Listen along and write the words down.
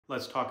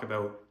Let's talk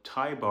about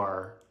tie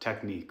bar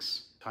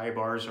techniques. Tie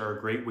bars are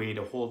a great way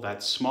to hold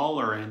that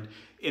smaller end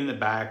in the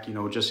back,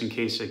 just in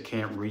case it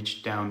can't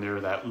reach down there,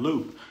 that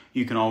loop.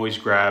 You can always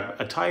grab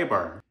a tie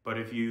bar. But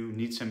if you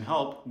need some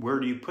help,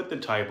 where do you put the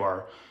tie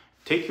bar?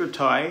 Take your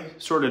tie,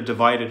 sort of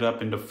divide it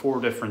up into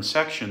 4 different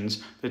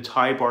sections. The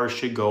tie bar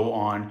should go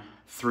on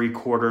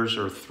 3/4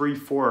 or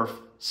 3/4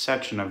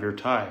 section of your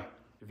tie.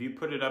 If you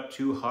put it up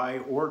too high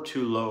or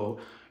too low,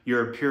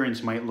 your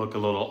appearance might look a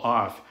little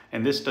off,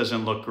 and this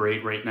doesn't look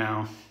great right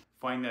now.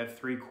 Find that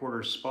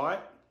 3/4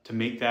 spot to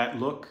make that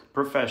look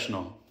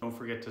professional. Don't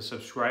forget to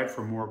subscribe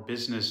for more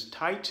business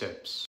tie tips.